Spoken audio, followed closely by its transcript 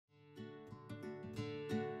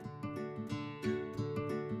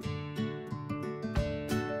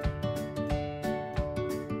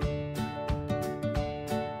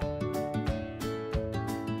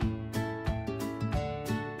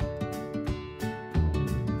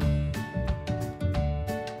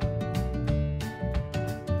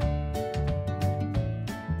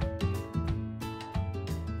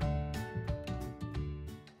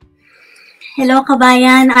Hello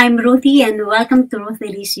kabayan, I'm Ruthie and welcome to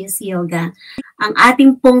Ruthilicious Yoga. Ang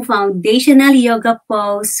ating pong foundational yoga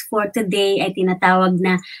pose for today ay tinatawag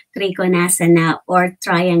na TRIKONASANA or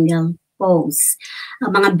triangle pose.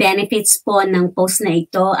 Ang mga benefits po ng pose na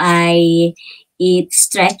ito ay it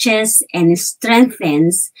stretches and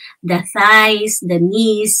strengthens the thighs, the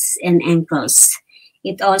knees, and ankles.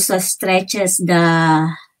 It also stretches the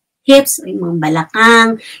hips, yung mga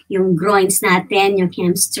balakang, yung groins natin, yung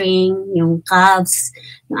hamstring, yung calves,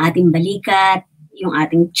 yung ating balikat, yung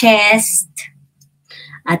ating chest,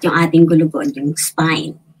 at yung ating gulugod, yung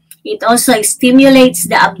spine. It also stimulates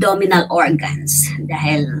the abdominal organs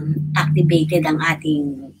dahil activated ang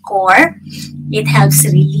ating core. It helps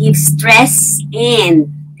relieve stress and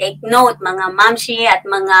take note mga mamshi at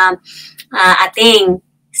mga ating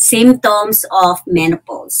symptoms of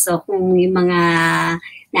menopause. So kung yung mga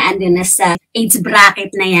naandun na sa age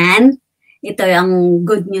bracket na yan, ito yung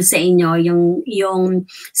good news sa inyo. Yung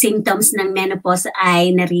symptoms ng menopause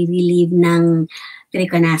ay nare-relieve ng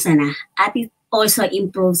TRIKONASANA. At it also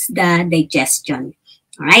improves the digestion.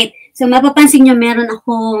 Alright? So mapapansin nyo, meron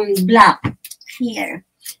akong block here.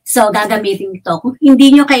 So gagamitin ito. Kung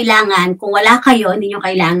hindi nyo kailangan, kung wala kayo, hindi nyo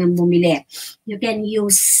kailangan bumili. You can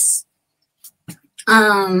use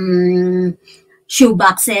shoe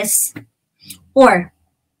boxes or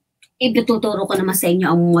ituturo ko naman sa inyo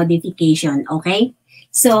ang modification, okay?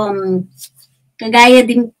 So, kagaya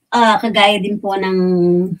din po ng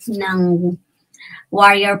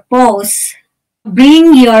warrior pose.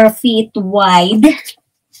 Bring your feet wide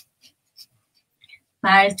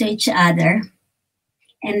parallel to each other.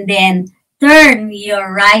 And then, turn your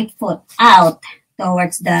right foot out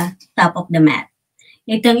towards the top of the mat.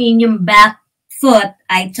 Itong inyong back foot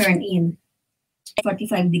ay turn in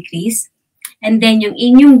 45 degrees. And then yung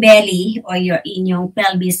inyong belly or your inyong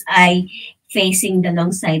pelvis ay facing the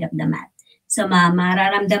long side of the mat. So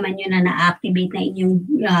mararamdaman nyo na na-activate na inyong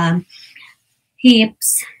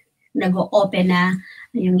hips, nag-open na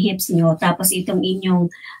yung hips nyo. Tapos itong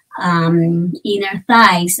inyong inner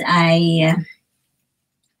thighs ay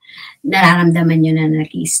nararamdaman nyo na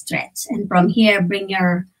nag-stretch. And from here, bring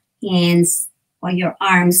your hands or your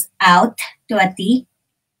arms out to a T.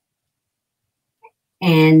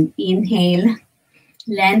 And inhale,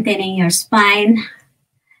 lengthening your spine,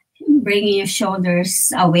 bringing your shoulders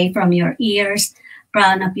away from your ears,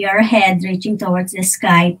 crown of your head reaching towards the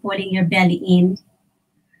sky, pulling your belly in.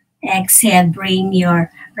 Exhale, bring your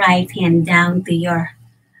right hand down to your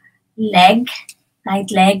leg, right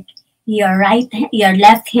leg, your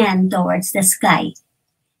left hand towards the sky.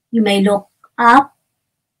 You may look up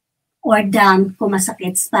or down kung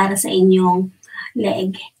masakit para sa inyong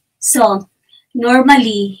leg. So,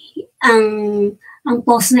 normally, ang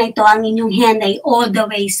pose na ito, ang inyong hand ay all the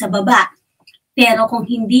way sa baba. Pero kung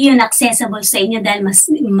hindi yun accessible sa inyo dahil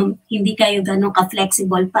hindi kayo ganun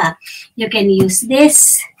ka-flexible pa, you can use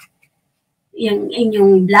this, yung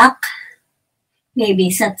inyong block, maybe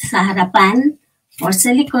sa harapan or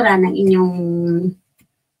sa likuran ng inyong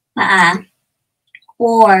paa.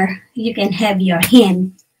 Or you can have your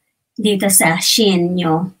hand dito sa shin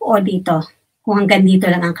nyo o dito. Kung hanggang dito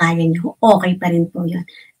lang ang kaya nyo, okay pa rin po yun.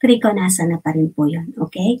 TRIKONASANA pa rin po yun,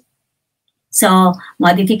 okay? So,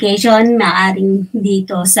 modification, maaring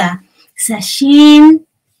dito sa shin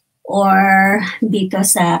or dito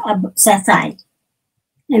sa thigh.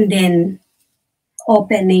 And then,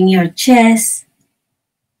 opening your chest,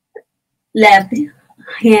 left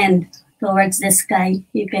hand towards the sky.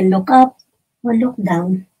 You can look up or look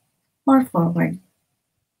down or forward.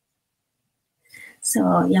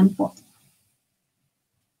 So, yan po.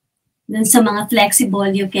 Then sa mga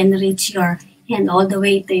flexible, you can reach your hand all the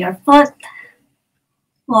way to your foot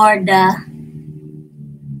or the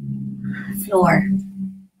floor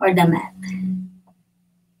or the mat.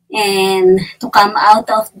 And to come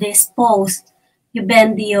out of this pose, you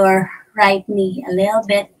bend your right knee a little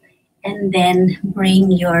bit and then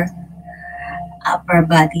bring your upper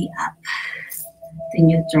body up to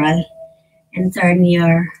neutral and turn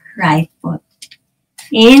your right foot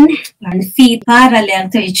in, turn feet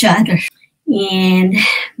parallel to each other. And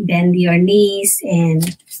bend your knees and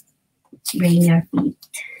bring your feet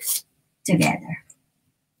together.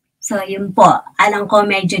 So, yun po. Alam ko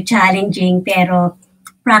medyo challenging pero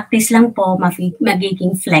practice lang po,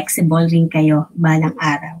 magiging flexible rin kayo balang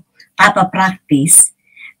araw. Papa-practice.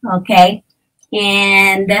 Okay?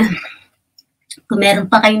 And kung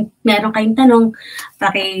meron kayong tanong,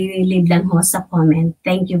 paki-leave lang ho sa comment.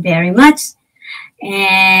 Thank you very much.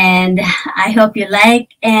 And I hope you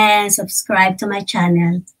like and subscribe to my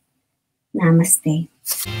channel. Namaste.